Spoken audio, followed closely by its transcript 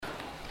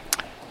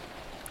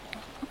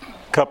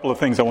couple of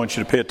things I want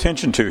you to pay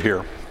attention to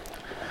here.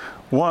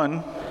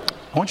 One,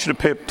 I want you to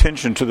pay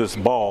attention to this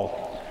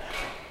ball.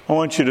 I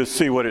want you to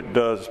see what it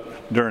does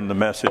during the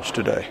message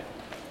today.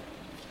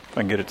 If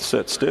I can get it to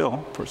sit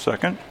still for a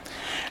second.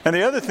 And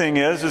the other thing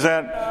is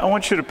that I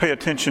want you to pay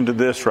attention to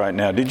this right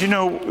now. Did you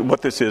know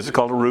what this is? It's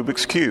called a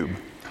Rubik's Cube.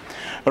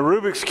 A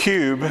Rubik's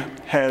Cube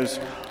has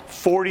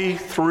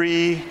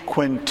 43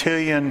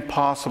 quintillion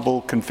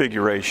possible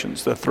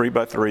configurations, the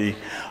 3x3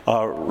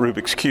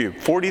 Rubik's Cube.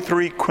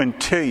 43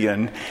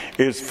 quintillion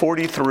is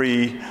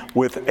 43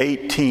 with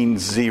 18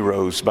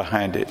 zeros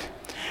behind it.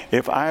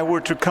 If I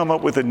were to come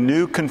up with a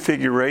new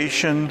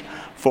configuration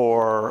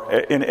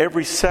in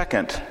every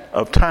second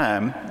of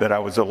time that I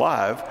was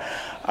alive,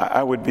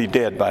 I would be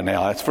dead by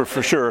now. That's for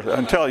sure.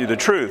 I'll tell you the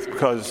truth,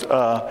 because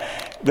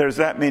there's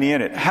that many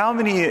in it. How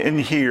many in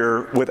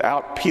here,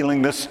 without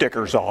peeling the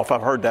stickers off?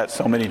 I've heard that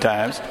so many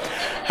times.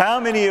 How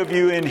many of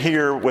you in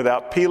here,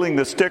 without peeling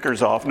the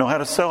stickers off, know how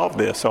to solve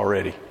this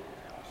already?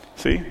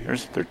 See,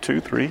 there's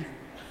 2, 3,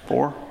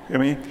 4. I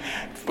mean,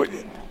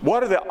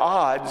 what are the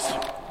odds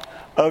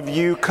of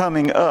you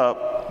coming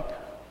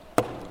up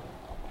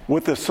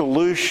with a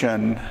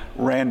solution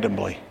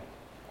randomly?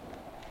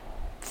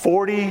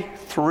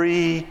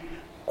 43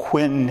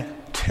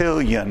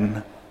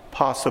 quintillion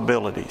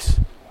possibilities.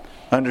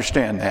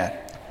 Understand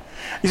that.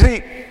 You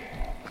see,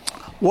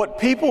 what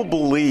people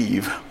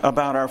believe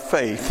about our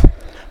faith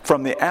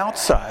from the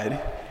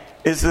outside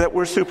is that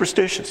we're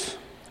superstitious.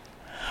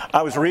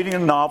 I was reading a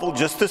novel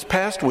just this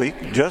past week,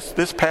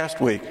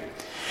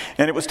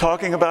 and it was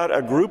talking about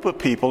a group of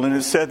people, and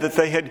it said that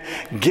they had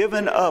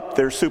given up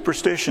their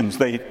superstitions.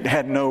 They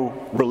had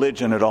no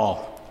religion at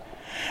all.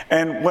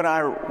 And when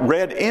I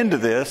read into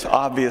this,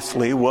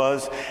 obviously,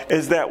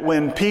 is that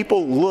when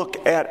people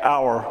look at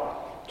our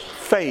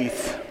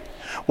faith,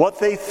 what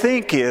they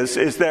think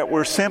is that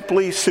we're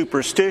simply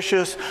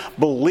superstitious,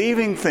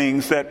 believing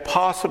things that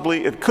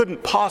it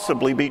couldn't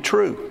possibly be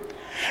true.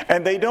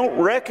 And they don't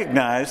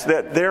recognize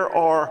that there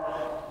are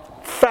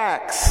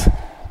facts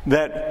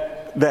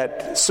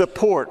that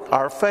support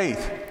our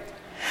faith.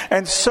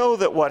 And so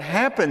that what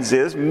happens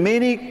is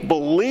many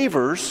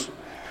believers,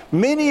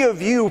 many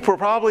of you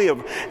probably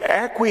have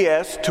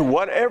acquiesced to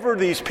whatever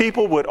these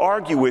people would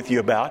argue with you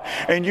about,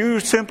 and you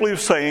simply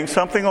saying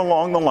something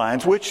along the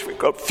lines which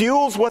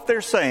fuels what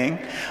they're saying.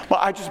 Well,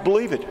 I just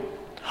believe it.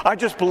 I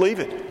just believe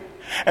it.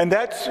 And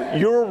that's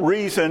your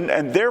reason,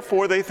 and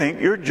therefore they think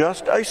you're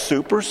just a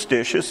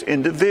superstitious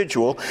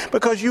individual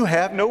because you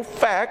have no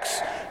facts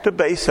to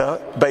base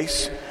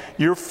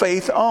your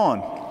faith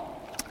on.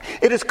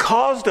 It has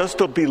caused us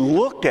to be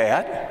looked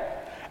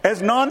at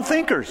as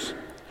non-thinkers,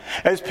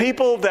 as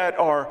people that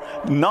are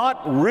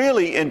not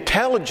really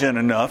intelligent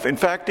enough. In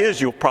fact,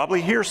 you'll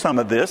probably hear some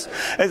of this,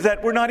 is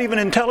that we're not even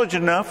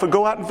intelligent enough to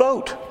go out and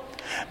vote,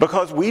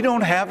 because we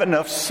don't have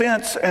enough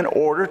sense in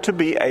order to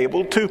be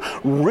able to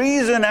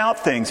reason out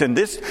things. And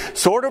this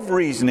sort of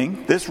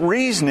reasoning,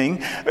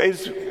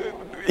 is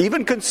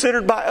even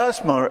considered by us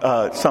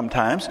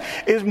sometimes,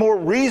 is more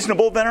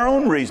reasonable than our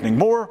own reasoning,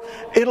 more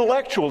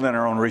intellectual than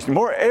our own reasoning,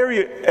 more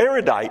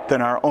erudite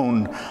than our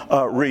own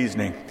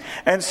reasoning.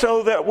 And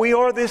so that we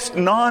are this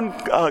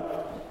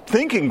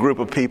non-thinking group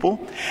of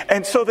people.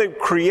 And so they've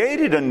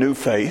created a new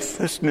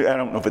faith. I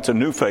don't know if it's a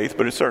new faith,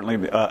 but it's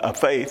certainly a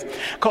faith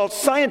called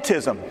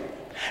Scientism.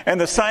 And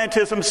the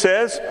Scientism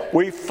says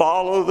we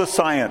follow the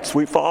science.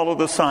 We follow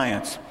the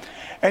science.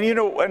 And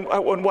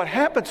and what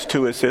happens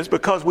to us is,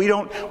 because we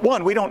don't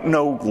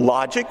know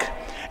logic,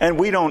 and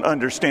we don't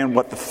understand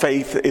what the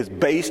faith is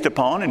based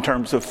upon in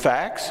terms of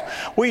facts,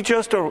 we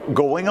just are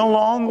going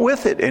along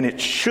with it, and it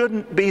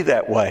shouldn't be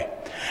that way.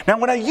 Now,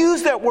 when I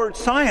use that word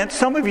science,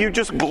 some of you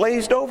just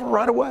glazed over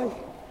right away.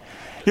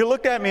 You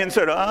looked at me and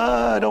said,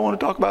 I don't want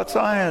to talk about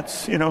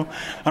science. I don't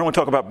want to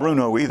talk about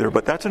Bruno either,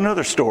 but that's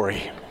another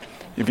story.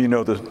 If you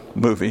know the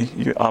movie,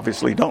 you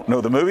obviously don't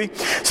know the movie.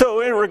 So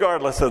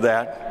regardless of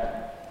that,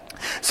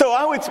 so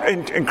I would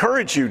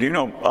encourage you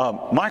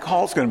to, Mike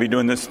Hall's going to be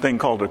doing this thing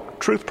called a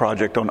Truth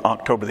Project on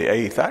October the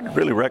 8th. I'd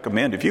really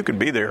recommend if you could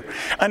be there.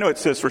 I know it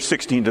says for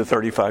 16 to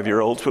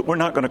 35-year-olds, but we're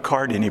not going to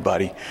card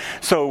anybody.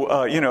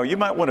 So, you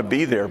might want to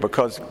be there,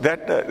 because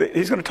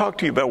he's going to talk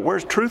to you about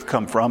where's truth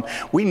come from.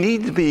 We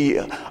need to be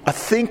a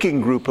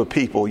thinking group of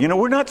people.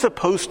 We're not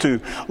supposed to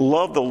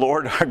love the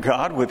Lord our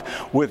God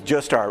with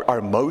just our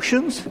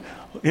emotions.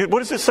 What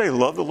does it say?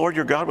 Love the Lord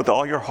your God with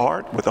all your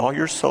heart, with all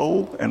your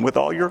soul, and with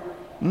all your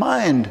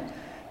mind.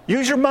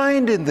 Use your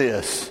mind in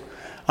this.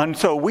 And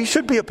so we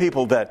should be a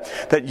people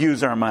that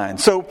use our mind.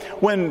 So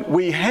when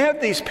we have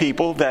these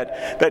people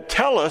that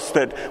tell us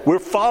that we're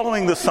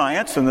following the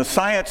science, and the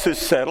science is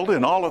settled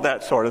and all of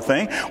that sort of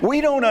thing, we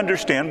don't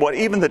understand what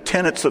even the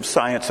tenets of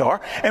science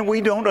are, and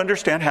we don't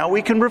understand how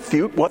we can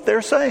refute what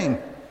they're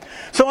saying.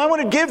 So I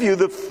want to give you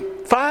the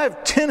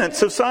 5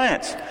 tenets of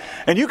science.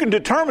 And you can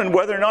determine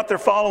whether or not they're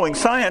following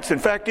science. In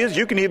fact,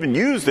 you can even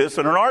use this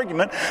in an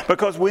argument,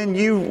 because when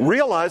you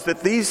realize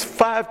that these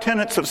 5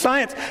 tenets of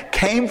science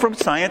came from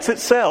science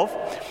itself,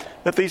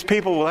 that these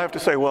people will have to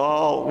say,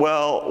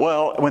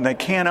 well, when they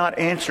cannot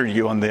answer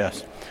you on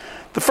this.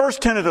 The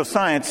first tenet of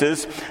science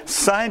is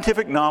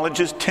scientific knowledge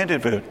is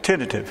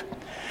tentative.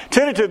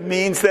 Tentative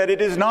means that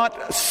it is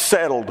not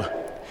settled.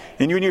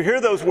 And when you hear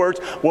those words,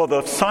 well,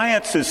 the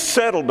science is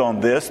settled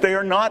on this, they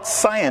are not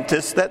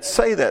scientists that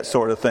say that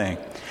sort of thing.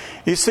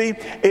 You see,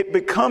 it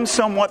becomes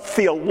somewhat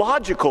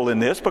theological in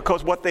this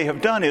because what they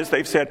have done is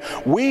they've said,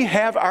 we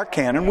have our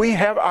canon, we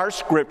have our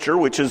scripture,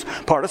 which is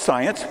part of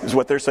science, is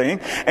what they're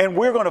saying, and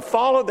we're going to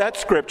follow that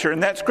scripture,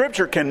 and that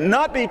scripture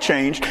cannot be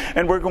changed,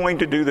 and we're going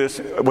to do this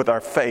with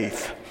our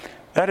faith.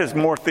 That is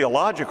more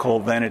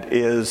theological than it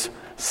is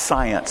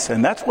science,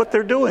 and that's what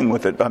they're doing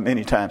with it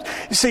many times.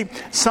 You see,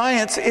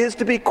 science is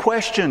to be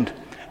questioned.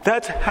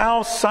 That's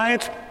how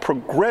science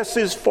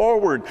progresses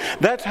forward.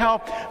 That's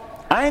how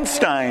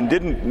Einstein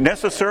didn't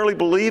necessarily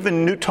believe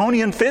in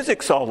Newtonian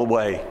physics all the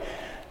way.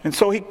 And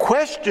so he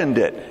questioned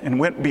it and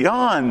went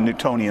beyond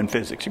Newtonian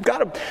physics. You've got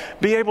to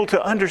be able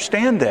to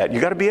understand that.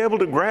 You've got to be able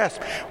to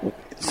grasp.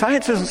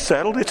 Science isn't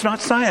settled. It's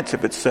not science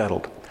if it's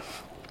settled.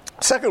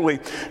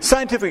 Secondly,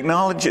 scientific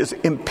knowledge is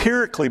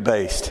empirically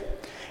based.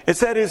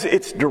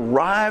 It's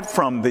derived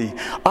from the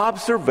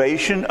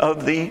observation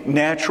of the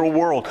natural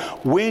world.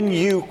 When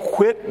you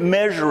quit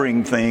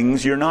measuring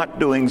things, you're not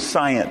doing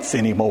science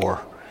anymore.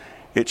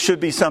 It should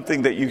be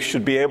something that you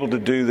should be able to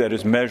do that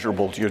is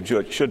measurable.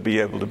 It should be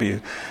able to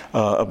be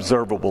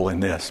observable in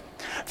this.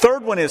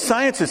 Third one is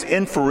science is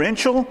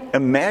inferential,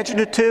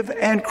 imaginative,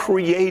 and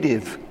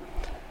creative.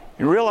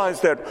 You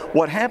realize that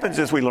what happens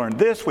is we learn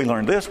this,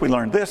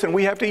 and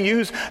we have to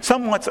use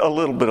somewhat a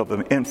little bit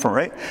of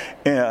inferring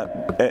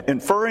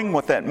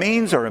what that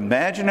means, or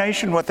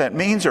imagination, what that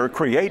means, or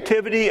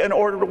creativity in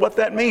order to what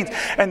that means.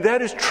 And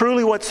that is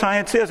truly what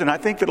science is. And I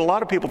think that a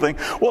lot of people think,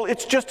 well,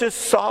 it's just as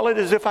solid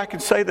as if I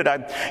could say that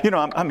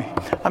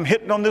I'm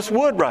hitting on this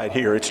wood right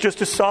here. It's just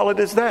as solid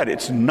as that.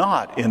 It's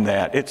not in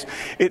that.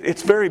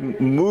 It's very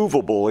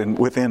movable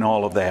within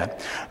all of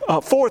that.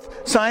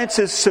 Fourth, science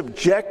is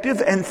subjective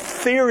and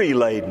theory-laden.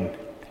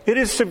 It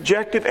is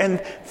subjective and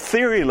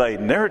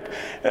theory-laden. Do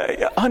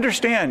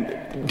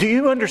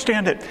you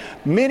understand that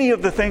many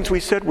of the things we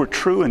said were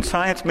true in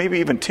science, maybe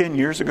even 10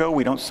 years ago,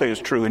 we don't say is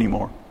true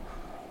anymore?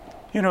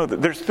 You know,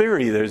 there's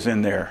theory that's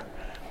in there.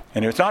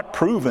 And it's not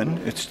proven,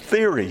 it's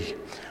theory.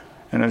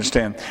 And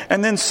understand.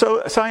 And then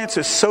science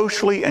is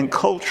socially and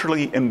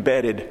culturally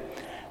embedded.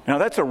 Now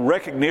that's a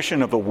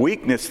recognition of a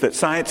weakness that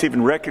science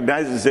even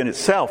recognizes in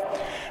itself.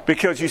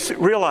 Because you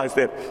realize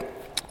that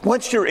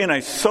once you're in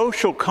a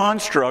social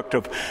construct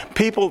of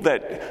people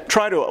that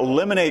try to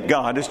eliminate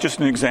God, it's just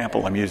an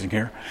example I'm using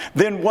here,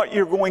 then what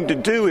you're going to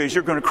do is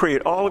you're going to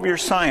create all of your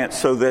science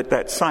so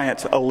that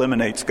science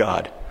eliminates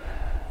God.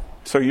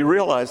 So you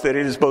realize that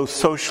it is both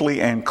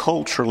socially and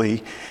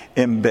culturally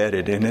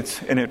embedded, and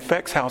it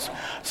affects how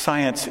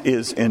science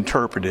is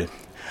interpreted.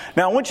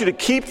 Now I want you to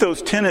keep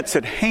those tenets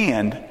at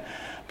hand,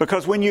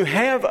 because when you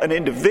have an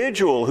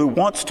individual who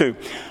wants to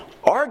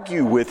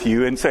argue with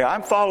you and say,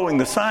 I'm following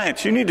the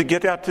science, you need to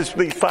get out these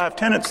 5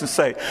 tenets and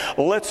say,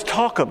 well, let's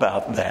talk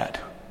about that.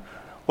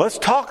 Let's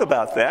talk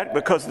about that,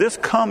 because this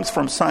comes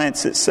from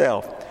science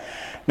itself.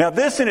 Now,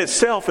 this in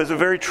itself is a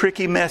very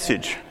tricky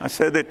message. I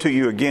said that to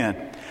you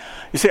again.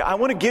 You see, I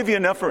want to give you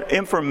enough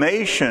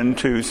information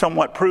to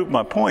somewhat prove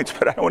my points,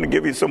 but I don't want to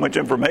give you so much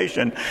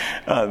information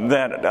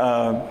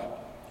that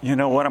you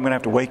know what, I'm going to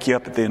have to wake you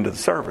up at the end of the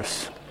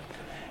service.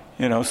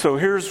 So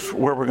here's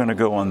where we're going to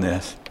go on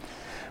this.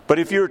 But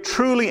if you're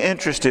truly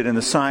interested in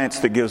the science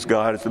that gives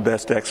God as the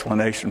best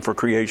explanation for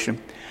creation,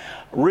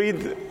 read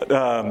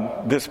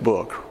this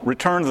book,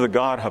 Return to the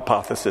God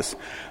Hypothesis,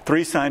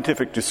 3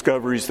 Scientific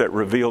Discoveries That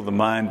Reveal the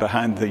Mind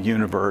Behind the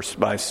Universe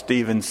by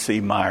Stephen C.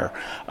 Meyer.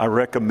 I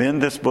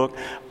recommend this book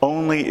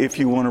only if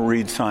you want to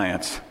read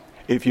science.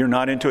 If you're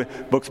not into it,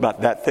 the book's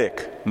about that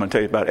thick. I'm going to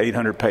tell you about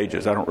 800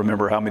 pages. I don't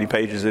remember how many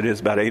pages it is,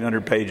 about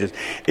 800 pages.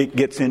 It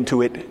gets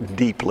into it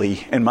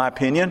deeply, in my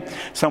opinion,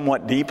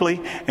 somewhat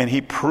deeply, and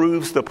he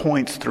proves the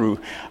points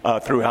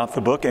throughout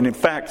the book. And in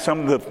fact,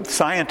 some of the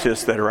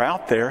scientists that are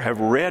out there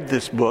have read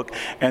this book,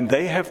 and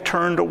they have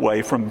turned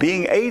away from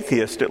being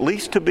atheist, at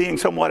least to being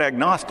somewhat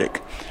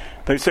agnostic.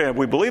 They say,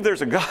 we believe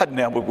there's a God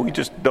now, but we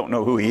just don't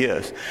know who he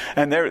is.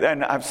 And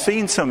I've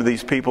seen some of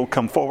these people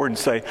come forward and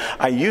say,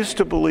 I used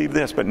to believe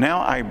this, but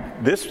now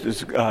this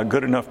is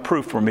good enough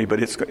proof for me, but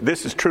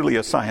this is truly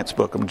a science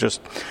book.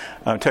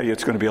 I'll tell you,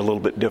 it's going to be a little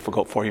bit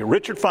difficult for you.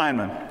 Richard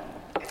Feynman,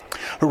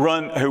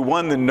 who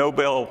won the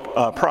Nobel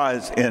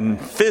Prize in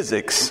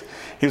Physics,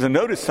 he's a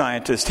noted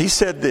scientist. He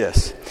said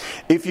this: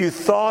 if you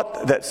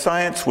thought that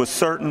science was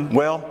certain,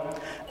 well,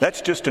 that's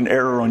just an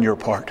error on your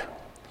part.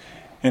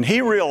 And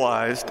he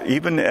realized,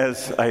 even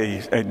as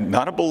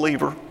not a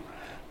believer,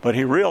 but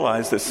he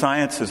realized that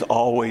science is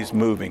always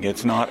moving.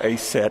 It's not a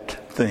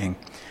set thing.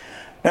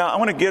 Now, I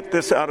want to get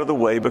this out of the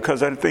way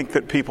because I think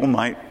that people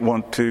might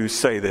want to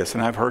say this,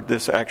 and I've heard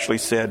this actually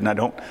said, and I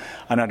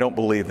don't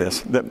believe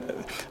this.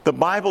 The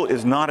Bible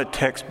is not a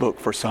textbook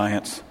for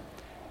science.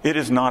 It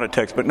is not a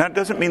textbook. Now, that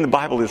doesn't mean the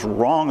Bible is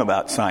wrong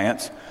about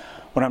science.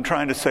 What I'm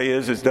trying to say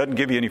is it doesn't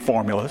give you any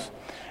formulas.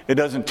 It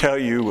doesn't tell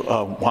you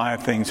why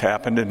things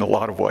happened in a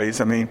lot of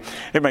ways. I mean,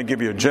 it may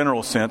give you a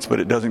general sense, but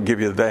it doesn't give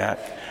you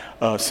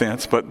that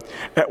sense. But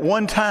at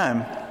one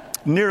time,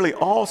 nearly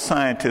all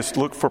scientists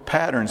looked for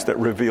patterns that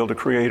revealed a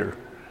creator.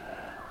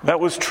 That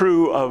was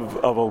true of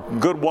a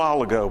good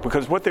while ago,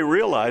 because what they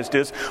realized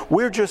is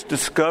we're just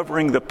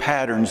discovering the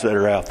patterns that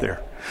are out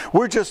there.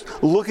 We're just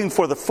looking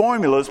for the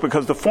formulas,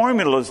 because the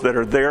formulas that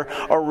are there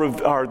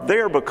are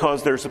there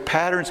because there's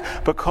patterns,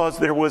 because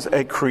there was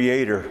a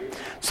creator.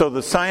 So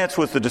the science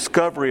was the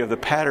discovery of the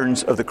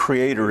patterns of the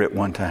creator at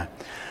one time.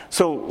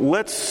 So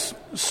let's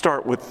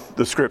start with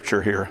the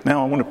scripture here.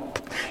 Now I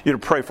want you to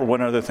pray for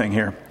one other thing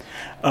here.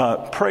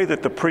 Pray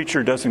that the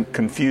preacher doesn't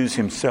confuse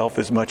himself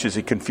as much as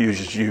he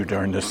confuses you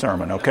during this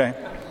sermon, okay?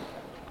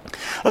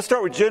 Let's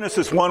start with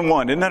Genesis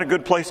 1:1. Isn't that a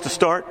good place to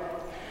start?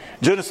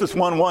 Genesis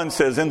 1:1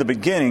 says, "In the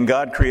beginning,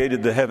 God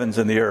created the heavens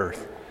and the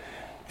earth."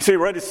 See,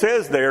 what it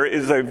says there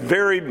is a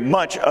very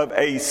much of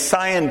a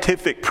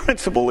scientific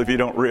principle, if you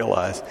don't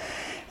realize.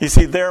 You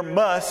see, there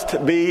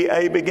must be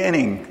a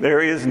beginning.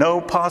 There is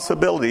no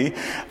possibility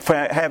for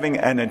having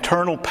an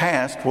eternal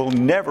past will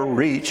never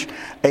reach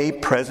a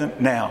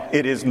present now.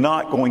 It is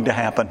not going to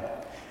happen.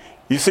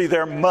 You see,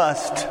 there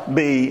must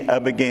be a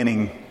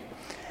beginning.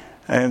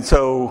 And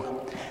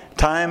so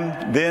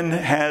time then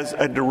has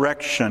a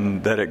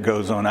direction that it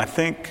goes on. I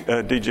think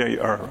DJ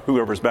or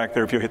whoever's back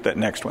there, if you hit that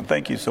next one.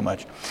 Thank you so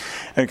much.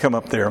 And come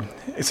up there.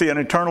 You see, an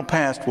eternal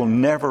past will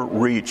never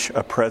reach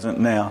a present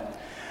now.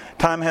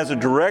 Time has a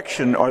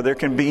direction, or there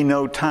can be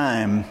no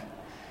time.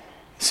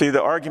 See,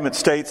 the argument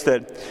states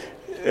that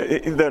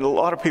a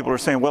lot of people are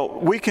saying, well,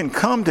 we can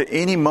come to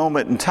any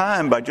moment in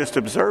time by just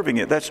observing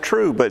it. That's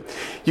true, but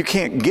you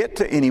can't get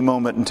to any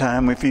moment in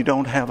time if you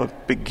don't have a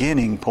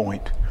beginning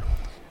point.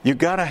 You've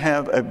got to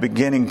have a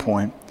beginning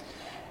point.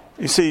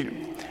 You see,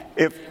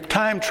 if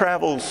time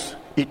travels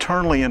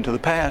eternally into the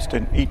past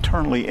and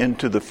eternally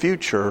into the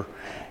future,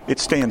 it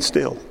stands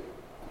still.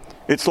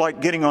 It's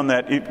like getting on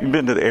that, you've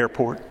been to the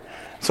airport.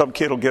 Some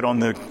kid will get on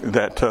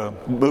that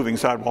moving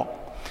sidewalk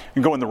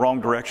and go in the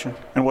wrong direction.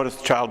 And what does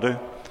the child do? The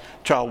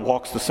child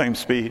walks the same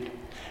speed,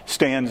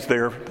 stands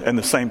there in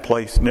the same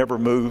place, never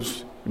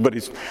moves. But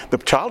the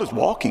child is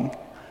walking.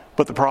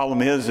 But the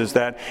problem is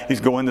that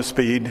he's going the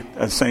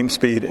same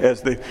speed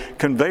as the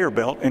conveyor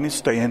belt, and he's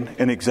staying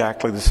in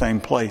exactly the same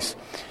place.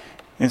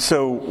 And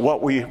so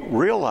what we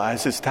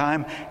realize is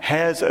time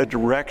has a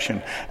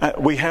direction.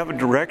 We have a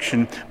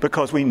direction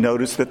because we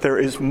notice that there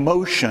is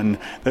motion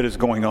that is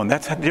going on.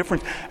 That's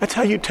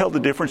how you tell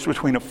the difference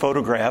between a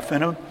photograph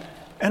and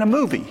a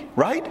movie,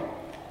 right?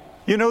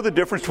 You know the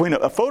difference between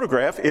a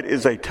photograph. It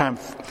is a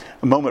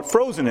moment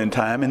frozen in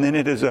time, and then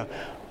it is a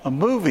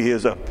movie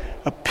is a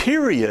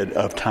period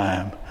of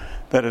time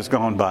that has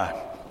gone by.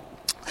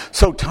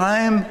 So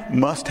time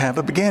must have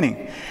a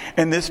beginning.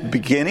 And this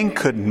beginning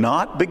could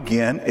not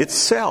begin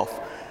itself,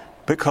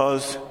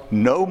 because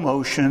no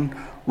motion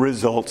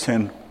results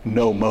in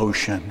no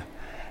motion.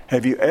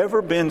 Have you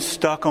ever been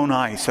stuck on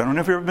ice? I don't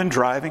know if you've ever been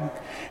driving.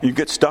 You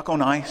get stuck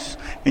on ice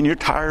and your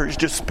tire is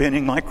just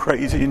spinning like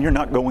crazy and you're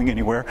not going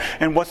anywhere.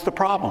 And what's the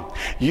problem?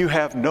 You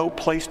have no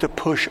place to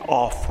push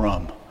off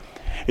from.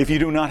 If you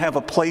do not have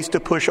a place to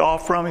push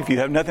off from, if you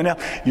have nothing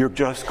else, you're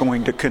just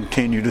going to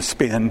continue to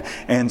spin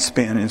and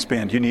spin and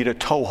spin. You need a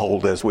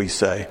toehold, as we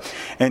say.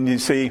 And you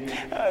see,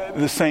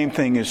 the same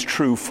thing is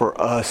true for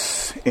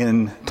us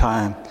in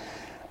time.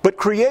 But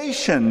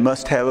creation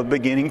must have a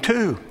beginning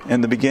too.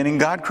 In the beginning,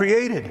 God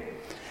created.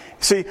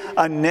 See,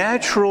 a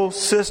natural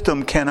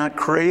system cannot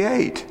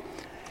create.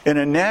 In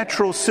a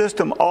natural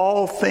system,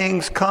 all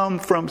things come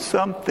from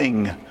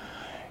something.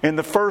 In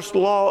the first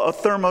law of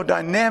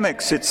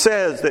thermodynamics, it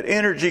says that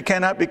energy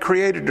cannot be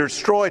created or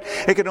destroyed.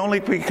 It can only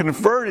be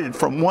converted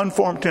from one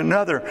form to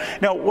another.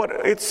 Now, what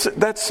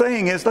that's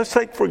saying is, let's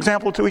take, for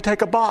example, we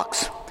take a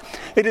box.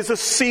 It is a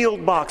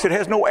sealed box. It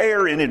has no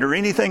air in it or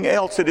anything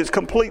else. It is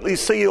completely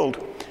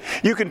sealed.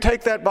 You can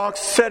take that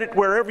box, set it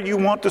wherever you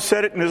want to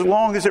set it, and as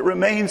long as it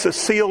remains a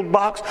sealed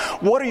box,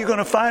 what are you going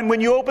to find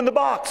when you open the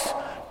box?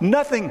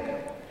 Nothing.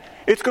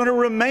 It's going to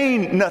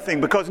remain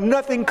nothing, because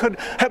nothing could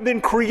have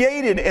been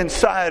created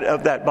inside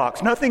of that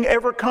box. Nothing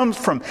ever comes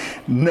from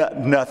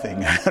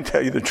nothing, I'll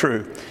tell you the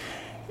truth.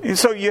 And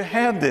so you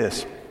have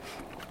this.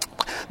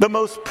 The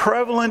most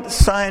prevalent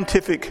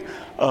scientific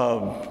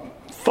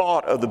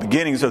thought of the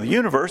beginnings of the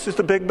universe is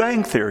the Big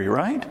Bang Theory,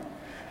 right?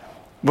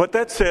 What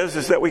that says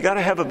is that we got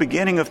to have a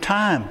beginning of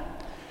time.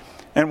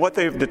 And what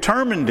they've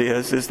determined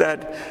is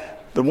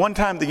that the one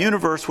time the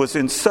universe was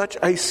in such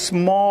a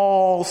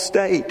small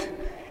state,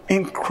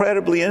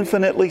 incredibly,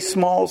 infinitely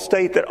small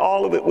state, that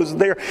all of it was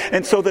there,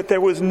 and so that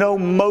there was no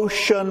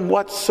motion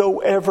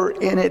whatsoever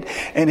in it,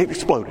 and it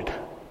exploded.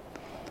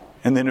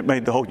 And then it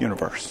made the whole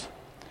universe.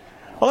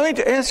 Well, I need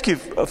to ask you,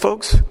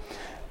 folks,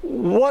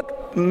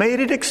 what made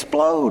it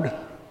explode?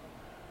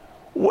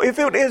 If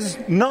it is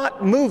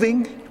not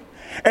moving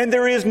and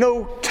there is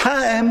no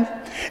time,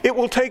 it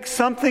will take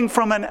something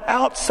from an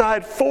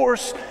outside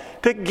force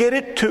to get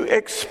it to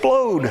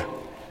explode.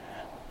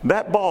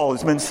 That ball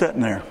has been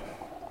sitting there.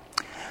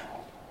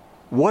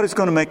 what is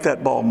going to make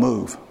that ball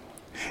move?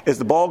 Is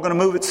the ball going to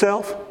move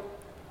itself?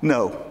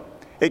 No,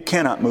 it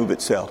cannot move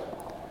itself.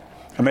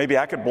 Or maybe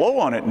I could blow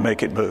on it and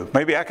make it move.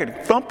 Maybe I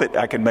could thump it,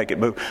 I could make it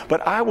move.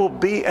 But I will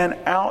be an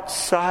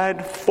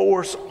outside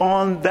force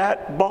on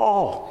that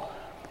ball.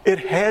 It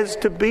has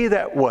to be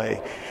that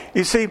way.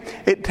 You see,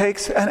 it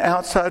takes an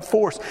outside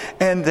force.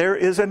 And there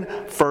is a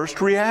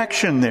first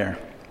reaction there.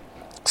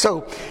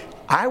 So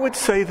I would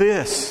say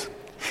this.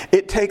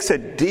 It takes a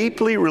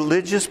deeply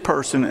religious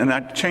person, and I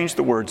changed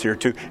the words here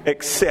to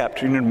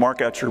accept. You need to mark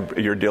out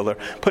your deal there.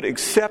 Put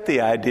accept the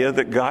idea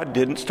that God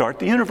didn't start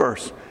the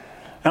universe.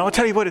 And I'll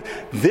tell you what,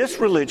 this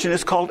religion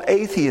is called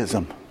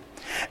atheism.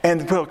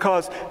 And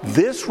because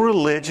this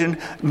religion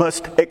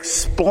must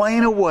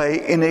explain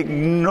away and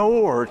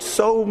ignore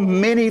so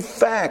many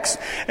facts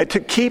to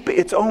keep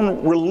its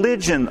own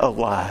religion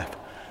alive.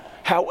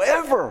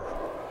 However,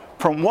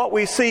 from what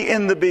we see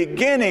in the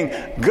beginning,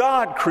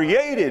 God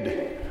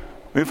created.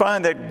 We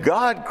find that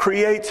God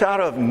creates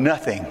out of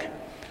nothing.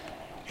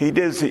 He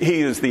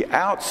is the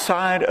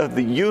outside of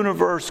the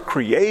universe,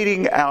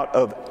 creating out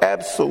of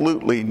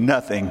absolutely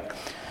nothing.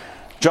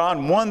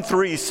 John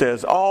 1:3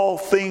 says, all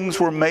things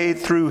were made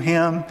through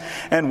him,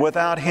 and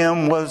without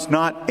him was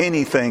not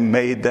anything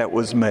made that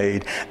was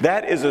made.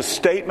 That is a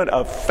statement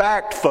of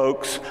fact,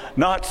 folks,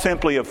 not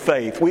simply of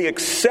faith. We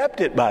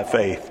accept it by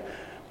faith,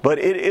 but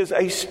it is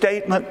a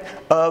statement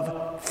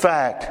of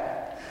fact.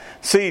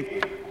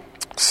 See,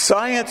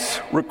 science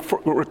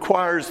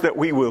requires that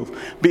we will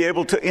be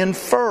able to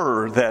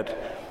infer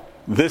that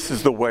this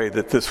is the way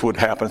that this would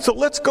happen. So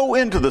let's go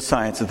into the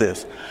science of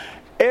this.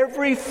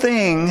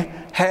 Everything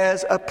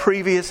has a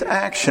previous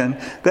action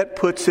that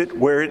puts it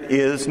where it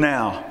is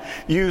now.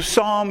 You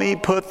saw me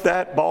put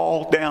that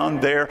ball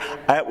down there.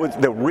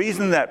 The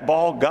reason that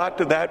ball got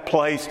to that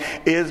place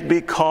is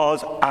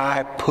because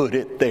I put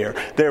it there.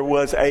 There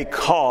was a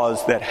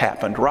cause that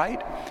happened,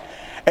 right?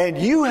 And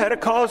you had a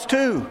cause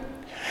too.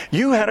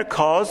 You had a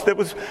cause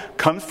that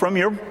comes from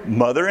your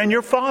mother and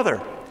your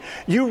father.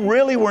 You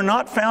really were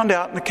not found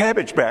out in the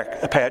cabbage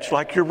patch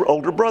like your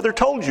older brother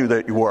told you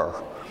that you were.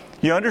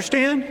 You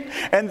understand?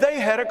 And they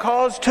had a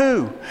cause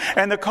too.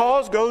 And the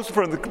cause goes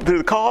from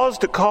the cause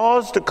to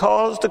cause to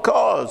cause to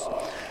cause.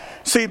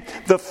 See,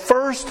 the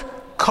first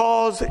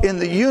cause in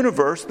the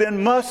universe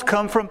then must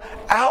come from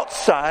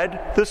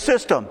outside the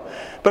system,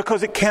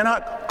 because it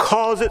cannot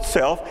cause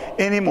itself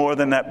any more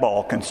than that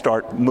ball can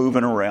start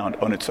moving around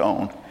on its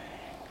own.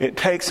 It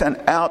takes an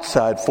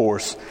outside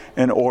force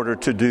in order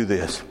to do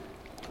this.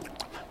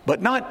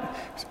 But not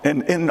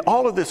in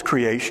all of this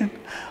creation,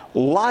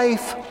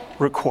 life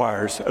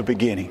requires a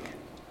beginning.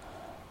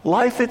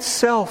 Life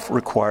itself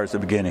requires a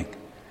beginning.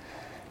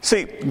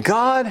 See,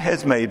 God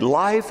has made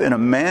life in a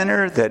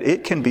manner that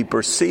it can be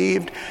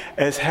perceived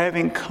as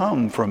having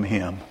come from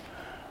Him.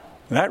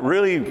 That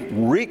really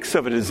reeks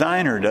of a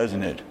designer,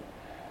 doesn't it?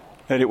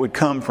 That it would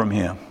come from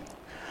Him.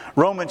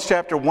 Romans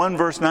chapter 1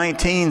 verse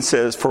 19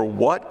 says, for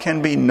what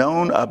can be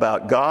known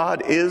about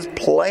God is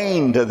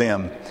plain to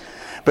them,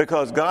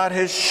 because God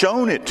has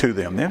shown it to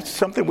them. That's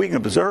something we can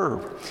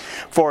observe.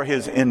 For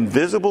His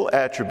invisible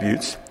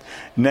attributes,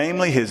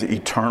 namely His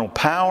eternal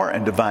power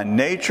and divine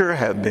nature,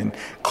 have been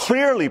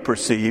clearly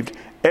perceived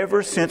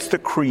ever since the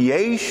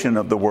creation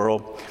of the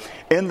world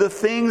in the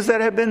things that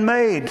have been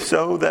made,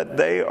 so that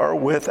they are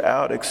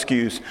without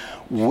excuse.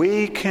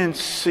 We can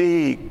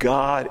see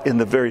God in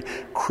the very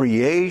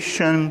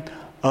creation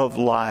of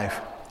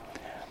life.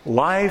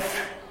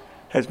 Life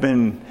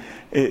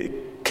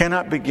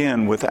cannot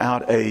begin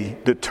without a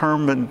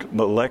determined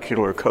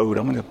molecular code.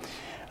 I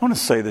want to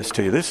say this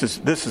to you. This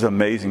is an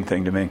amazing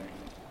thing to me.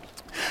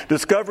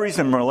 Discoveries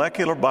in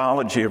molecular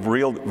biology have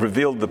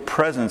revealed the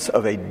presence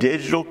of a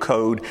digital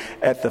code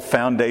at the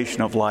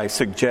foundation of life,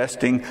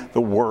 suggesting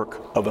the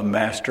work of a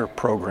master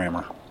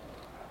programmer.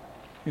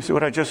 You see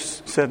what I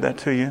just said that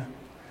to you?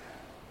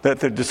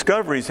 That the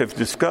discoveries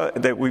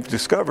that we've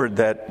discovered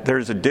that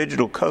there's a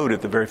digital code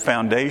at the very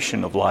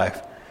foundation of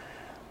life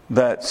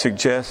that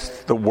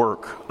suggests the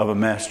work of a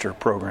master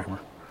programmer.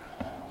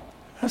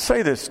 I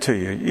say this to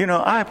you. You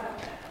know,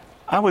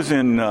 I was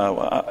in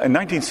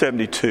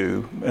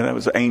 1972, and that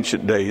was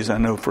ancient days. I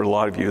know for a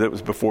lot of you, that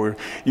was before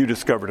you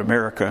discovered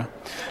America.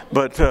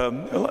 But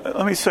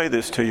let me say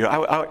this to you.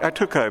 I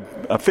took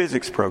a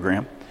physics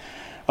program,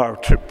 or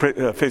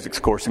a physics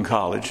course in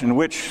college, in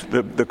which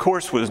the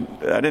course was,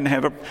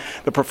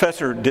 the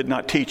professor did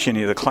not teach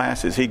any of the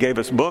classes. He gave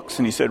us books,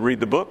 and he said, read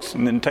the books,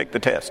 and then take the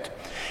test.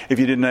 If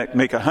you didn't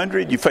make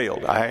 100, you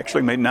failed. I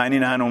actually made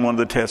 99 on one of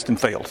the tests and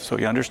failed. So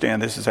you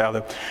understand this is how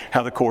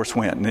the course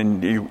went, and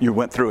then you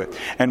went through it.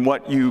 And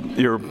what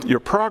your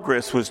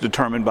progress was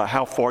determined by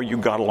how far you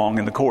got along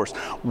in the course.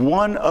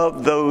 One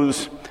of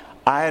those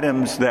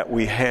items that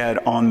we had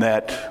on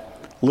that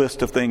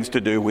list of things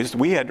to do was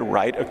we had to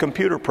write a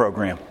computer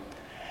program.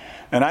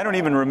 And I don't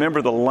even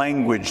remember the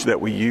language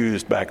that we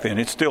used back then.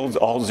 It's still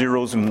all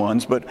zeros and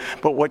ones, but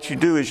what you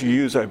do is you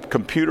use a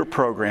computer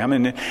program,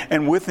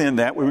 and within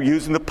that we were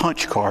using the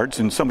punch cards,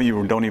 and some of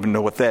you don't even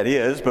know what that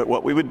is, but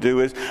what we would do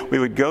is we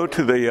would go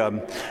to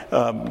the,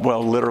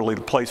 literally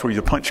the place where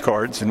you punch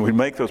cards, and we'd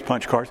make those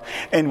punch cards,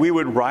 and we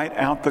would write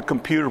out the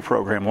computer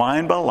program,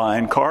 line by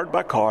line, card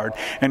by card,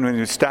 and when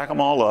you stack them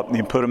all up, and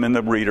you put them in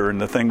the reader,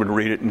 and the thing would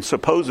read it, and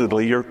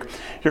supposedly your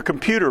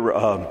computer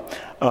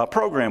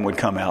program would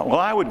come out. Well,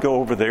 I would go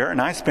over there,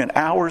 and I spent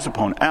hours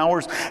upon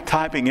hours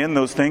typing in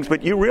those things,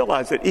 but you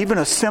realize that even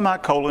a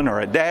semicolon or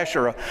a dash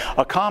or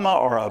a comma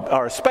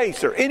or a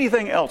space or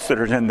anything else that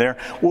is in there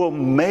will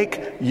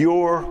make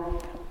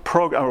your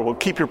program, or will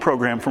keep your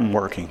program from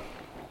working.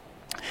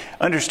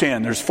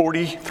 Understand, there's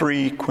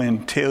 43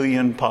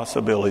 quintillion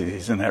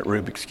possibilities in that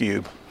Rubik's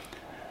Cube.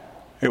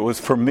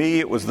 For me,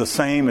 it was the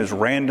same as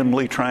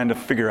randomly trying to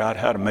figure out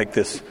how to make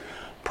this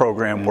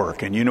program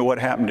work. And you know what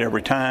happened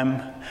every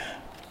time?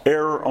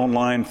 Error on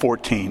line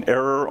 14,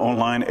 error on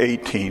line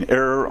 18,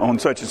 error on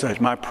such and such.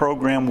 My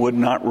program would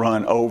not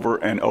run over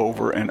and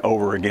over and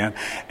over again.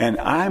 And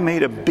I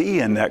made a B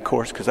in that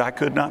course because I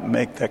could not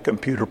make that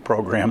computer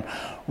program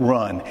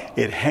run.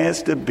 It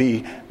has to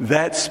be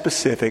that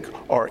specific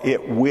or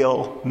it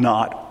will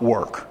not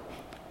work.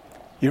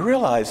 You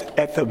realize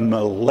at the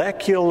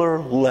molecular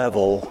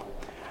level,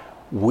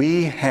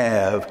 we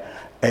have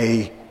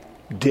a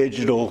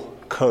digital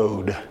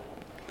code.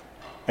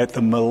 At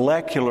the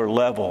molecular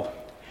level,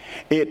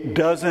 it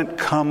doesn't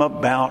come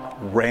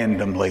about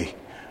randomly.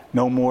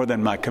 No more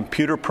than my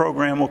computer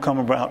program will come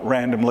about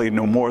randomly,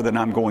 no more than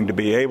I'm going to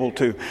be able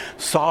to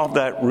solve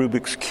that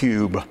Rubik's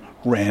Cube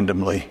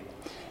randomly.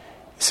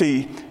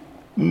 See,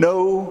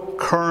 no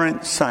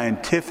current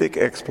scientific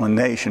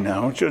explanation,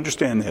 now I want you to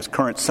understand this,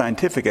 current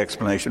scientific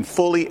explanation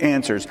fully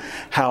answers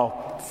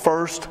how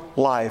first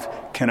life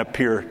can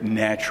appear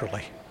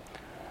naturally.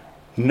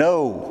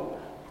 No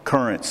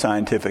current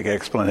scientific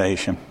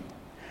explanation.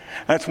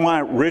 That's why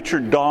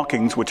Richard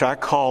Dawkins, which I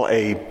call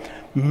a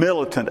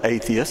militant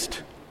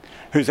atheist,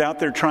 who's out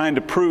there trying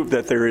to prove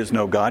that there is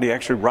no God. He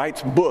actually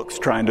writes books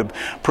trying to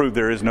prove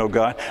there is no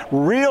God.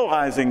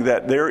 Realizing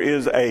that there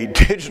is a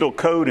digital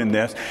code in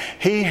this,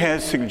 he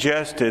has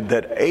suggested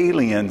that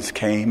aliens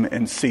came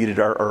and seeded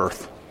our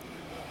earth.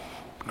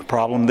 The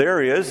problem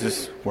there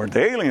is where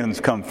the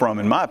aliens come from,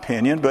 in my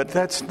opinion, but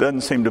that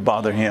doesn't seem to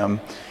bother him.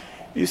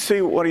 You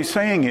see, what he's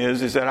saying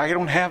is that I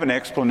don't have an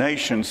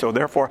explanation, so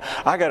therefore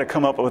I got to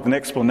come up with an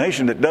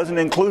explanation that doesn't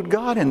include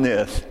God in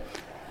this.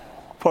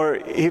 For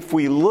if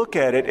we look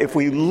at it, if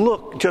we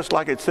look just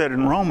like it said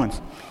in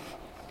Romans,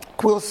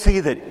 we'll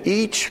see that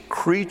each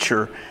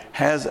creature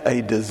has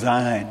a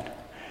design.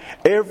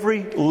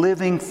 Every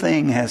living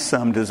thing has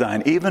some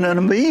design. Even an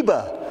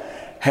amoeba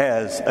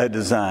has a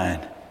design.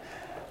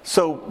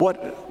 So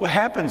what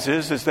happens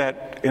is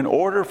that in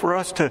order for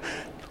us to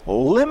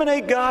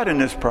eliminate God in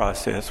this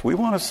process, we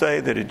want to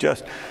say that it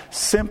just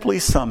simply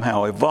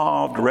somehow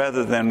evolved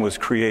rather than was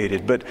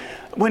created. But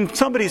when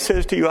somebody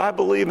says to you, I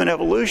believe in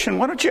evolution,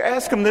 why don't you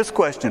ask them this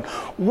question?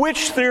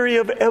 Which theory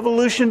of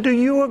evolution do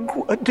you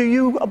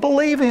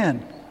believe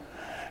in?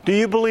 Do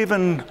you believe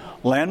in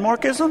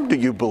landmarkism? Do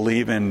you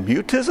believe in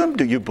mutism?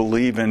 Do you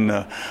believe in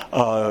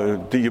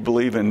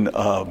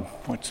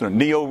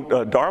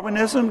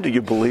neo-Darwinism? Do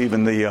you believe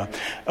in the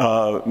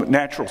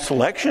natural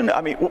selection?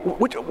 I mean,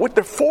 what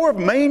the four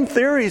main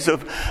theories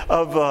of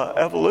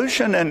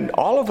evolution, and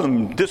all of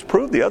them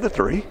disprove the other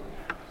three. Do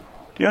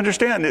you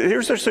understand?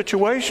 Here's their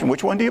situation.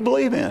 Which one do you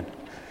believe in?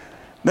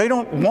 They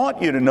don't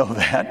want you to know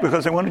that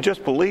because they want to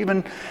just believe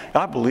in,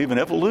 I believe in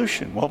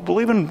evolution. Well,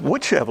 believe in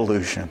which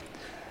evolution?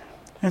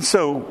 And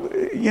so,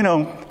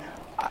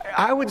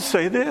 I would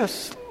say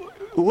this.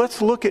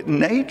 Let's look at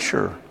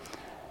nature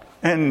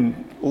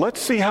and let's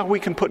see how we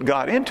can put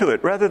God into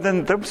it rather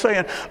than them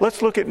saying,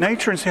 let's look at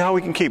nature and see how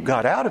we can keep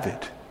God out of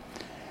it.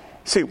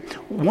 See,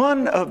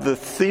 one of the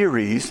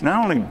theories, and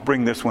I only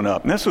bring this one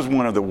up, and this was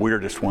one of the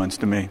weirdest ones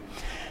to me,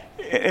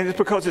 and it's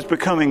because it's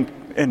becoming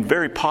in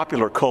very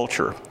popular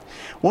culture.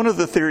 One of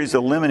the theories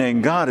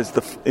eliminating God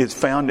is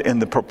found in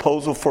the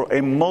proposal for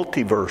a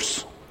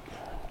multiverse.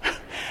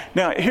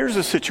 Now, here's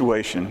the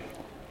situation.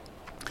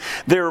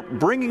 They're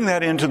bringing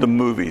that into the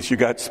movies. You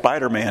got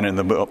Spider-Man in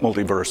the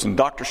multiverse and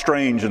Doctor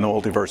Strange in the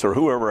multiverse, or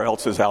whoever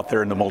else is out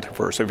there in the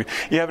multiverse. If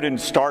you have it in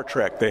Star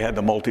Trek, they had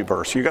the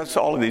multiverse. You got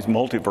all of these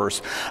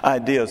multiverse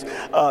ideas.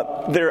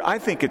 I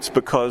think it's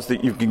because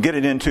that you can get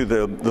it into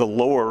the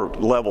lower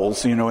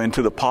levels,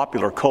 into the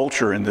popular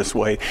culture in this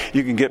way.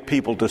 You can get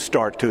people to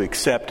start to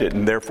accept it,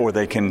 and therefore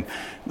they can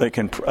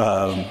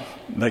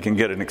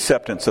get an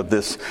acceptance of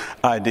this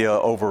idea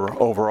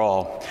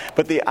overall.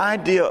 But the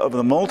idea of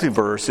the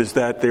multiverse is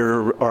that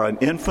there are an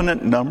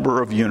infinite number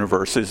of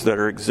universes that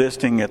are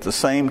existing at the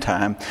same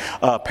time,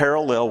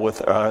 parallel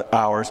with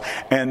ours,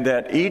 and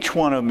that each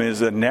one of them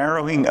is a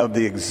narrowing of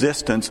the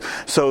existence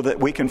so that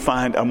we can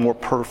find a more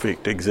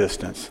perfect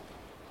existence.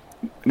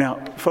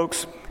 Now,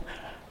 folks,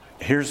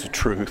 here's the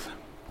truth.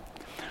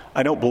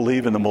 I don't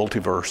believe in the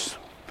multiverse,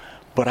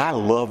 but I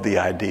love the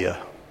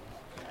idea.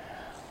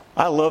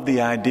 I love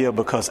the idea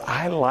because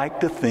I like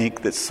to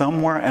think that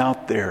somewhere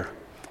out there,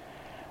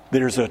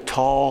 there's a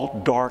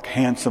tall, dark,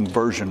 handsome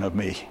version of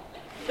me.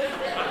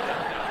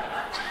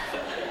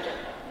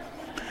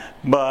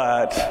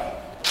 But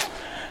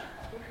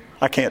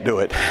I can't do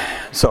it.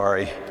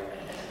 Sorry.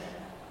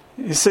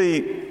 You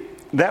see,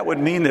 that would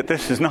mean that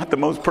this is not the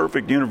most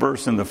perfect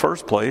universe in the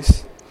first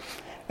place.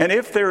 And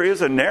if there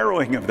is a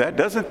narrowing of that,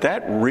 doesn't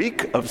that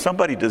reek of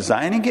somebody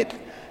designing it?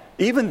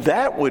 Even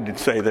that would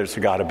say there's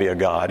got to be a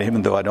God,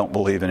 even though I don't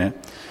believe in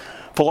it.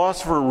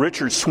 Philosopher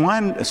Richard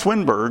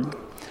Swinburne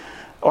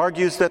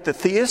argues that the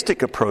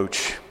theistic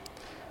approach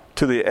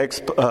to the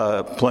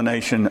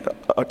explanation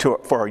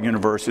for our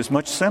universe is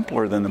much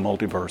simpler than the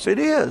multiverse. It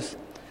is.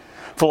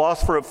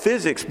 Philosopher of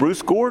physics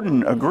Bruce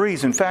Gordon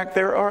agrees. In fact,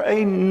 there are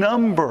a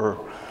number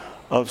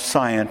of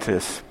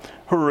scientists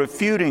who are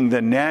refuting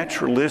the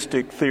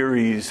naturalistic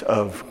theories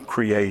of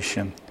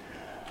creation.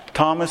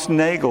 Thomas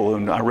Nagel,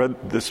 and I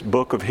read this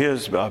book of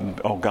his,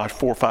 4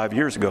 or 5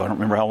 years ago. I don't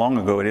remember how long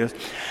ago it is.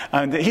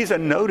 He's a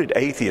noted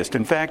atheist.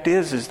 In fact,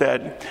 is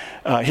that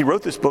he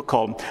wrote this book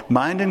called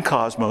Mind and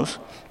Cosmos,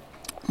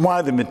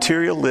 Why the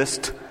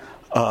Materialist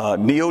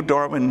Darwinian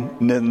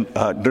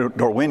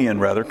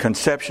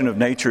conception of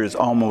nature is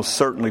almost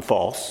certainly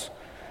false.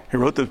 He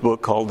wrote this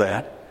book called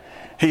that.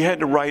 He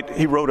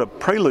wrote a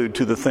prelude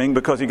to the thing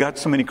because he got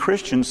so many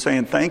Christians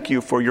saying, thank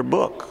you for your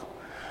book.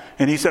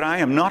 And he said, I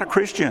am not a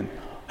Christian.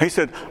 He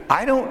said,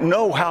 I don't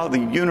know how the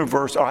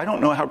universe, or I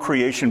don't know how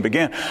creation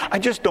began. I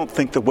just don't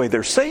think the way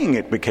they're saying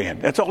it began.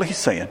 That's all he's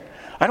saying.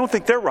 I don't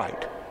think they're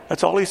right.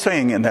 That's all he's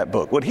saying in that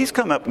book. Well, he's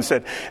come up and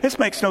said, this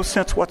makes no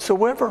sense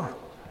whatsoever.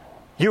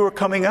 You are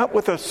coming up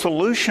with a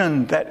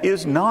solution that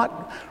is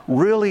not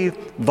really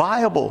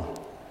viable.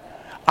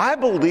 I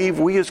believe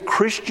we as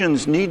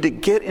Christians need to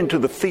get into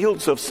the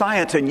fields of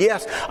science. And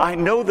yes, I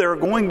know there are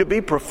going to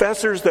be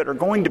professors that are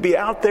going to be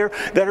out there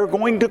that are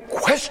going to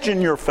question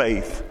your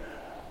faith.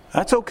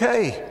 That's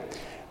okay.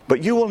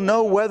 But you will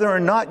know whether or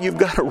not you've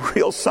got a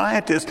real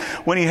scientist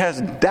when he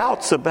has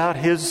doubts about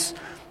his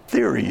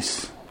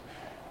theories.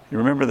 You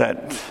remember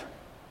that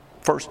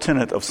first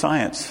tenet of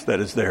science that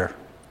is there.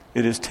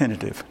 It is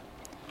tentative.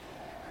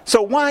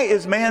 So why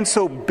is man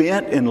so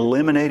bent in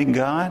eliminating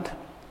God?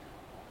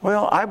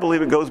 Well, I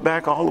believe it goes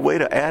back all the way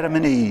to Adam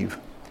and Eve.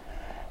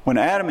 When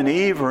Adam and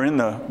Eve are in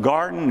the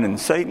garden and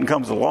Satan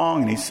comes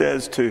along and he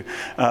says to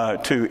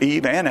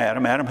Eve and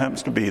Adam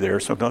happens to be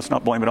there, so let's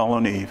not blame it all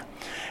on Eve.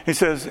 He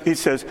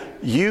says,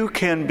 you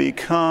can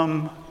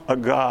become a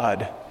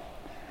god.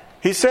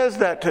 He says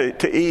that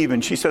to Eve,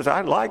 and she says,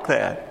 I like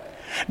that.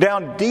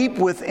 Down deep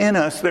within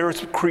us, there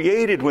is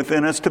created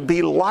within us to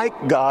be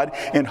like God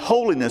in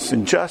holiness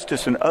and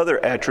justice and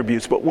other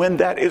attributes. But when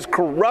that is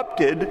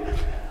corrupted,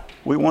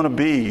 we want to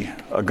be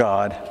a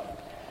God.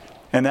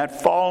 And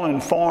that fallen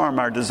form,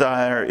 our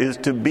desire, is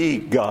to be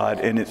God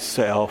in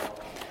itself.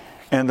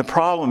 And the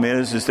problem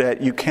is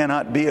that you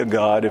cannot be a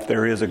God if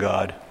there is a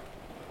God.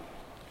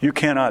 You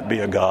cannot be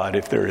a God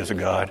if there is a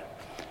God.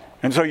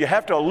 And so you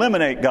have to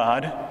eliminate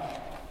God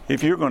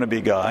if you're going to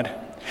be God.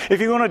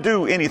 If you're going to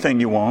do anything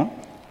you want.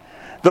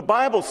 The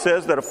Bible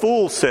says that a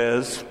fool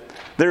says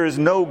there is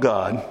no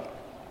God.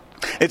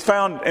 It's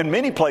found in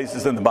many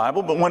places in the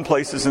Bible, but one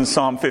place is in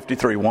Psalm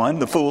 53:1.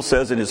 The fool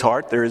says in his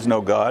heart, there is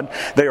no God.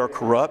 They are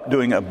corrupt,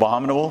 doing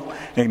abominable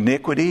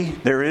iniquity.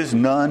 There is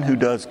none who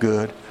does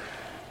good.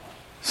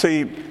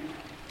 See,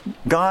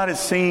 God is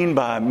seen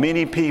by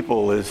many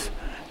people as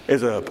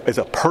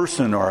a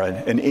person or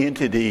an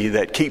entity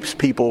that keeps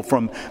people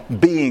from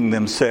being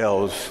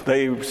themselves.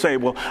 They say,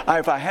 well,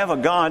 if I have a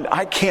God,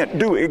 I can't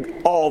do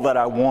all that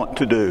I want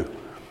to do.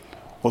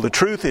 Well, the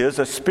truth is,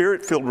 a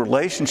spirit-filled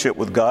relationship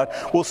with God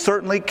will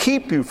certainly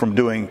keep you from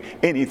doing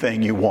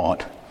anything you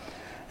want.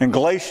 In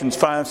Galatians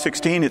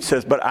 5:16 it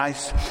says, but I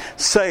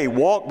say,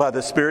 walk by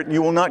the Spirit, and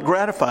you will not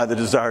gratify the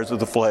desires of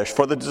the flesh.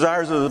 For the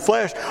desires of the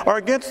flesh are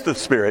against the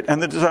Spirit,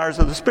 and the desires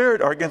of the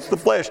Spirit are against the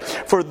flesh.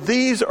 For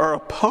these are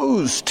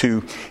opposed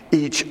to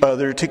each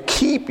other to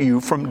keep you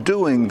from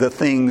doing the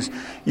things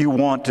you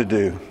want to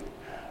do.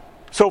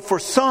 So for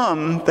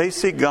some, they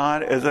see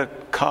God as a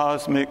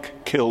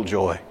cosmic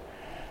killjoy.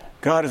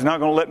 God is not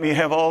going to let me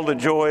have all the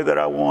joy that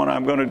I want.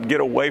 I'm going to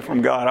get away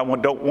from God. I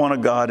don't want a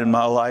God in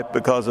my life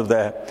because of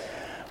that.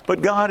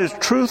 But God is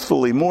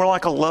truthfully more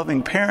like a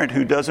loving parent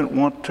who doesn't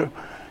want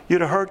you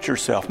to hurt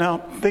yourself. Now,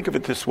 think of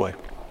it this way.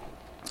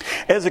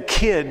 As a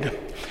kid,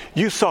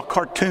 you saw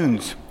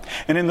cartoons.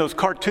 And in those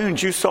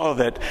cartoons, you saw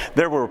that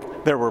there were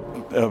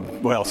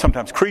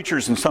sometimes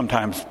creatures and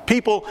sometimes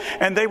people,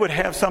 and they would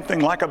have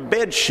something like a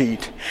bed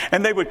sheet,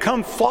 and they would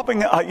come flopping,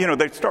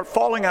 they'd start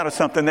falling out of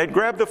something. They'd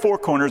grab the four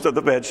corners of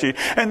the bed sheet,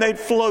 and they'd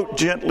float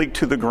gently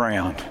to the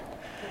ground.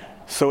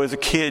 So as a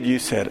kid, you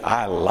said,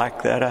 I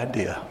like that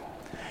idea.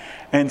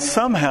 And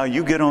somehow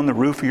you get on the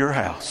roof of your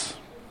house.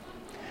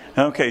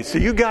 Okay, so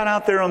you got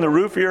out there on the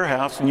roof of your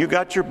house and you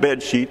got your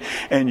bed sheet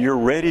and you're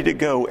ready to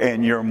go,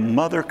 and your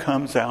mother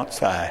comes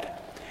outside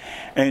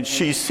and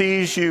she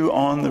sees you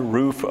on the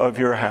roof of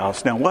your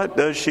house. Now, what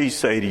does she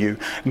say to you?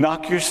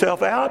 Knock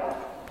yourself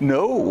out?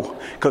 No,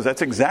 because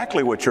that's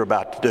exactly what you're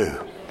about to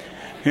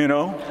do. You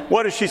know,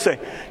 what does she say?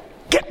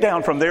 Get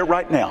down from there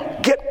right now.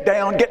 Get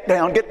down, get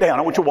down, get down.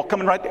 I want you to walk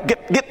coming right there.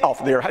 Get off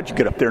of there. How'd you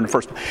get up there in the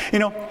first place? You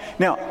know,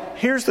 now,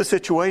 here's the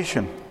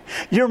situation.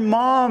 Your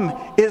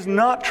mom is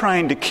not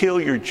trying to kill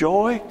your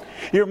joy.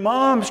 Your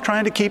mom's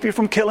trying to keep you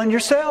from killing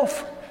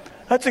yourself.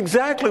 That's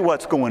exactly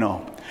what's going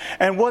on.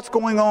 And what's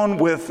going on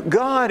with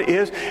God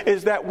is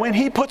that when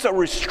He puts a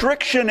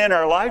restriction in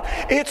our life,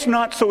 it's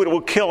not so it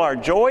will kill our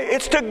joy.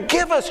 It's to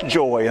give us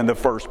joy in the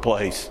first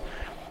place.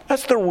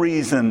 That's the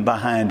reason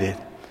behind it.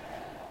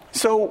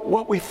 So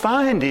what we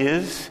find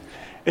is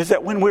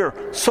that when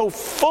we're so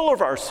full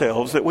of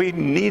ourselves that we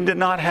need to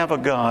not have a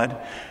God,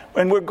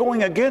 and we're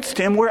going against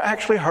Him, we're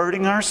actually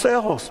hurting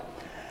ourselves.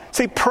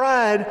 See,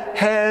 pride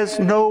has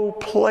no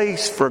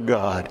place for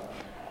God.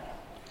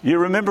 You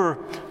remember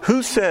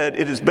who said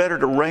it is better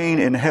to reign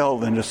in hell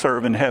than to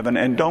serve in heaven?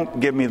 And don't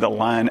give me the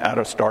line out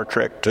of Star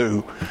Trek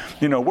 2.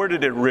 You know, where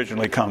did it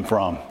originally come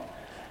from?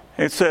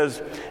 It says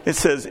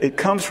it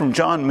comes from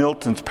John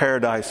Milton's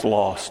Paradise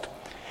Lost.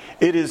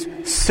 It is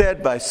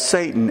said by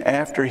Satan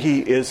after he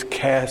is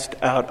cast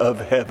out of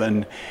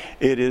heaven,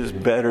 it is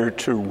better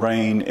to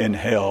reign in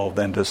hell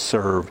than to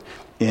serve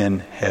in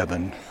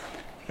heaven,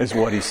 is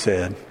what he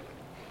said.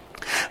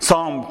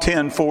 Psalm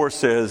 10:4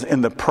 says,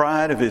 in the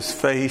pride of his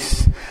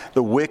face,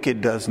 the wicked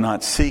does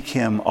not seek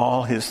him.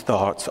 All his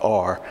thoughts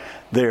are,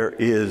 there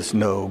is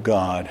no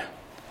God.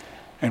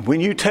 And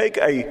when you take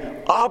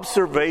an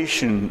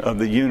observation of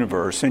the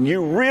universe and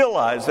you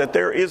realize that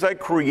there is a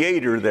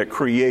creator that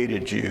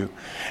created you,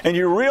 and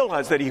you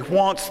realize that he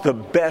wants the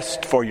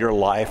best for your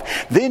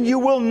life, then you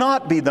will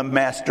not be the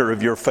master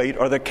of your fate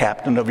or the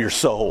captain of your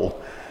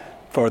soul.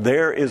 For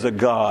there is a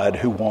God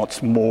who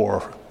wants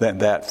more than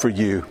that for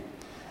you.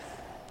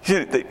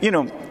 You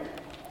know,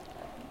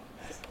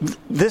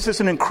 this is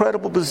an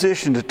incredible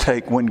position to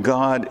take when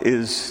God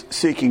is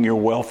seeking your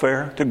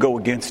welfare, to go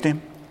against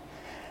him.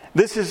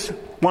 This is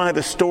why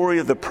the story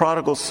of the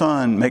prodigal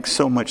son makes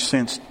so much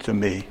sense to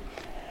me.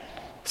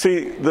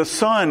 See, the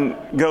son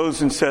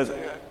goes and says,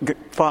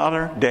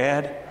 Father,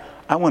 Dad,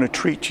 I want to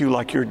treat you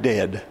like you're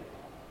dead.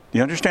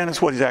 You understand? That's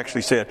what he's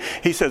actually said.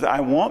 He says, I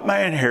want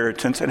my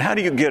inheritance. And how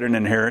do you get an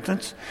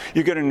inheritance?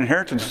 You get an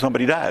inheritance when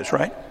somebody dies,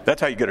 right?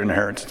 That's how you get an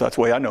inheritance. That's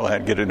the way I know how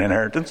to get an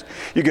inheritance.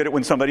 You get it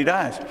when somebody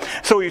dies.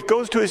 So he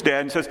goes to his dad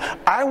and says,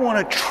 I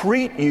want to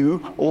treat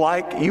you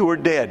like you are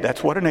dead.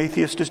 That's what an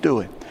atheist is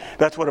doing.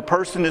 That's what a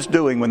person is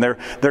doing when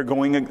they're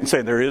going and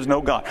saying there is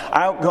no God.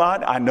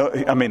 I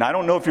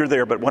don't know if you're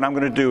there, but what I'm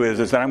going to do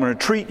is that I'm going to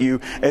treat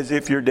you as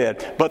if you're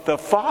dead. But the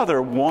Father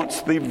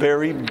wants the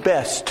very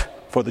best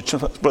for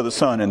the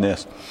son in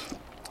this.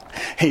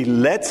 He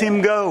lets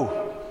him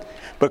go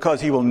because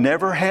he will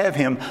never have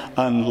him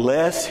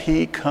unless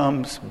he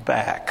comes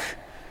back.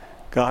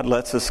 God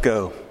lets us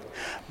go.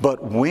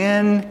 But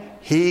when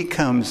he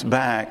comes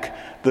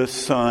back, the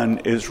son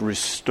is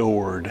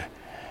restored.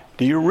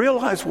 Do you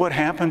realize what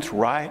happens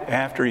right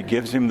after he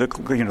gives him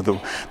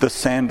the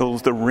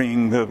sandals, the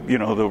ring, the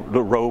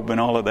robe and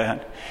all of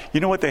that? You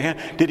know what they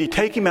had? Did he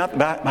take him out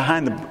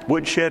behind the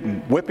woodshed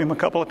and whip him a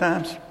couple of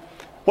times?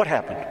 What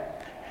happened?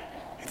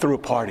 He threw a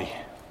party.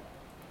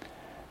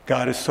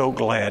 God is so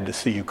glad to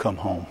see you come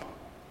home.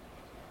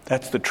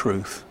 That's the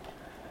truth.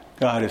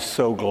 God is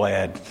so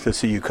glad to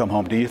see you come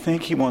home. Do you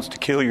think he wants to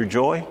kill your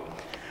joy?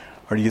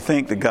 Or do you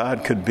think that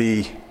God could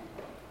be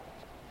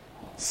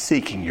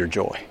seeking your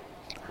joy?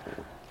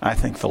 I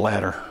think the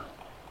latter.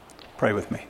 Pray with me.